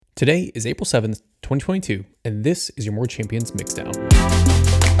Today is April 7th, 2022, and this is your More Champions Mixdown.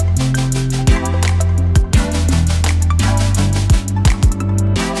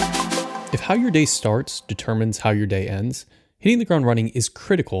 If how your day starts determines how your day ends, hitting the ground running is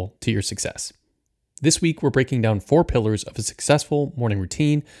critical to your success. This week, we're breaking down 4 pillars of a successful morning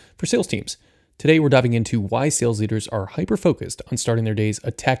routine for sales teams. Today, we're diving into why sales leaders are hyper-focused on starting their days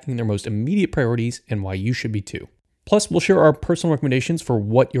attacking their most immediate priorities and why you should be too. Plus, we'll share our personal recommendations for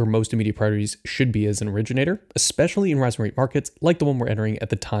what your most immediate priorities should be as an originator, especially in rising rate markets like the one we're entering at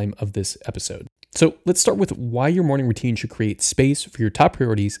the time of this episode. So let's start with why your morning routine should create space for your top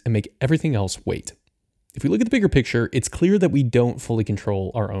priorities and make everything else wait. If we look at the bigger picture, it's clear that we don't fully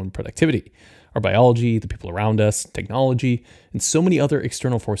control our own productivity. Our biology, the people around us, technology, and so many other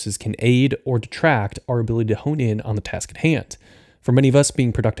external forces can aid or detract our ability to hone in on the task at hand. For many of us,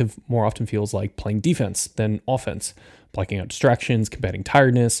 being productive more often feels like playing defense than offense, blocking out distractions, combating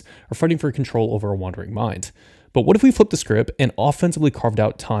tiredness, or fighting for control over a wandering mind. But what if we flipped the script and offensively carved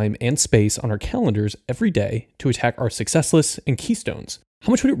out time and space on our calendars every day to attack our success lists and keystones? How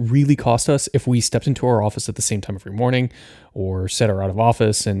much would it really cost us if we stepped into our office at the same time every morning, or set our out of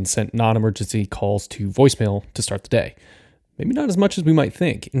office and sent non-emergency calls to voicemail to start the day? Maybe not as much as we might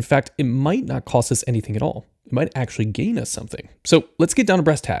think. In fact, it might not cost us anything at all. It might actually gain us something. So let's get down to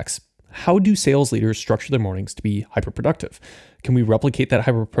brass tacks. How do sales leaders structure their mornings to be hyper-productive? Can we replicate that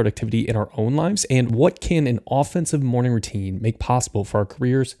hyper-productivity in our own lives? And what can an offensive morning routine make possible for our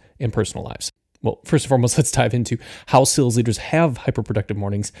careers and personal lives? Well, first and foremost, let's dive into how sales leaders have hyper-productive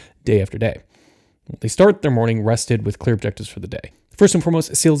mornings day after day. They start their morning rested with clear objectives for the day. First and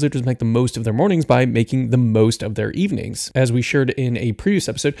foremost, sales leaders make the most of their mornings by making the most of their evenings. As we shared in a previous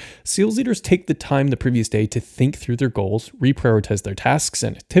episode, sales leaders take the time the previous day to think through their goals, reprioritize their tasks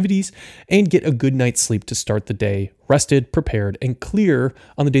and activities, and get a good night's sleep to start the day rested, prepared, and clear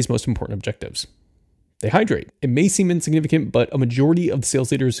on the day's most important objectives. They hydrate. It may seem insignificant, but a majority of the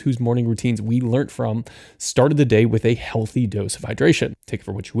sales leaders whose morning routines we learned from started the day with a healthy dose of hydration. Take it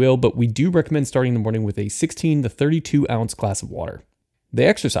for what you will, but we do recommend starting the morning with a 16 to 32 ounce glass of water. They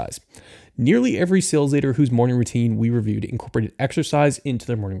exercise. Nearly every sales leader whose morning routine we reviewed incorporated exercise into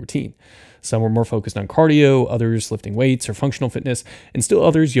their morning routine. Some were more focused on cardio, others lifting weights or functional fitness, and still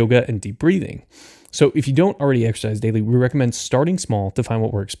others yoga and deep breathing. So if you don't already exercise daily, we recommend starting small to find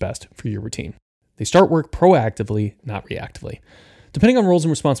what works best for your routine. They start work proactively, not reactively. Depending on roles and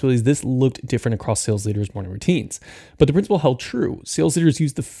responsibilities, this looked different across sales leaders' morning routines. But the principle held true. Sales leaders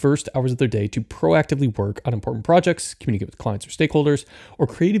use the first hours of their day to proactively work on important projects, communicate with clients or stakeholders, or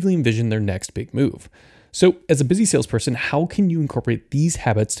creatively envision their next big move. So as a busy salesperson, how can you incorporate these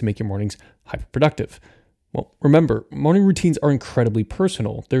habits to make your mornings hyperproductive? Well, remember, morning routines are incredibly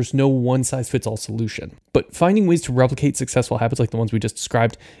personal. There's no one-size-fits-all solution. But finding ways to replicate successful habits like the ones we just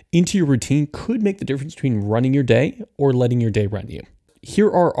described into your routine could make the difference between running your day or letting your day run you. Here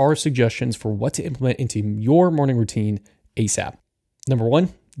are our suggestions for what to implement into your morning routine ASAP. Number 1,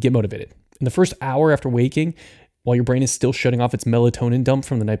 get motivated. In the first hour after waking, while your brain is still shutting off its melatonin dump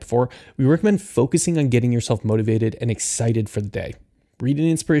from the night before, we recommend focusing on getting yourself motivated and excited for the day. Read an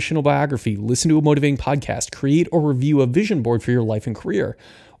inspirational biography, listen to a motivating podcast, create or review a vision board for your life and career,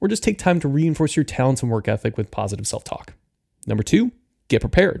 or just take time to reinforce your talents and work ethic with positive self-talk. Number 2, get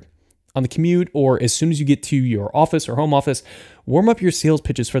prepared. On the commute or as soon as you get to your office or home office, warm up your sales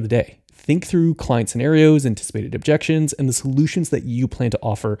pitches for the day. Think through client scenarios, anticipated objections, and the solutions that you plan to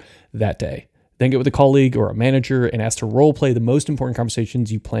offer that day. Then get with a colleague or a manager and ask to role play the most important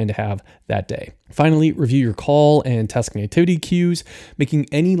conversations you plan to have that day. Finally, review your call and task and activity queues, making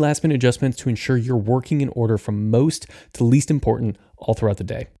any last minute adjustments to ensure you're working in order from most to least important all throughout the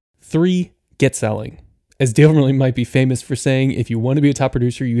day. 3, get selling. As Dale really might be famous for saying, if you want to be a top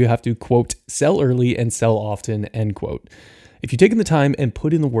producer, you have to, quote, sell early and sell often, end quote. If you've taken the time and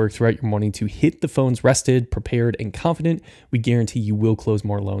put in the work throughout your morning to hit the phones rested, prepared, and confident, we guarantee you will close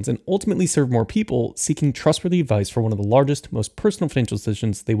more loans and ultimately serve more people seeking trustworthy advice for one of the largest, most personal financial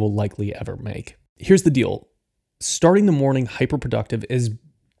decisions they will likely ever make. Here's the deal. Starting the morning hyper-productive is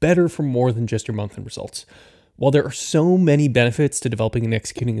better for more than just your month-end results. While there are so many benefits to developing and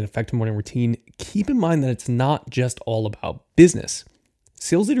executing an effective morning routine, keep in mind that it's not just all about business.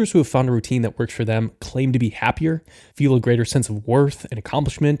 Sales leaders who have found a routine that works for them claim to be happier, feel a greater sense of worth and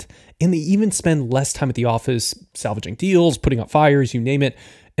accomplishment, and they even spend less time at the office salvaging deals, putting out fires, you name it,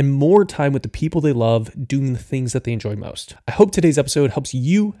 and more time with the people they love doing the things that they enjoy most. I hope today's episode helps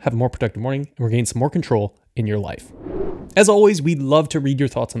you have a more productive morning and regain some more control in your life. As always, we'd love to read your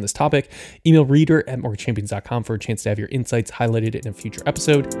thoughts on this topic. Email reader@mortgagechampions.com for a chance to have your insights highlighted in a future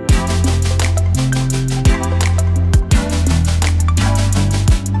episode.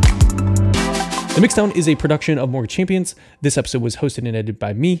 The Mixdown is a production of Mortgage Champions. This episode was hosted and edited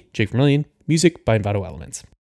by me, Jake Vermillion. Music by Envato Elements.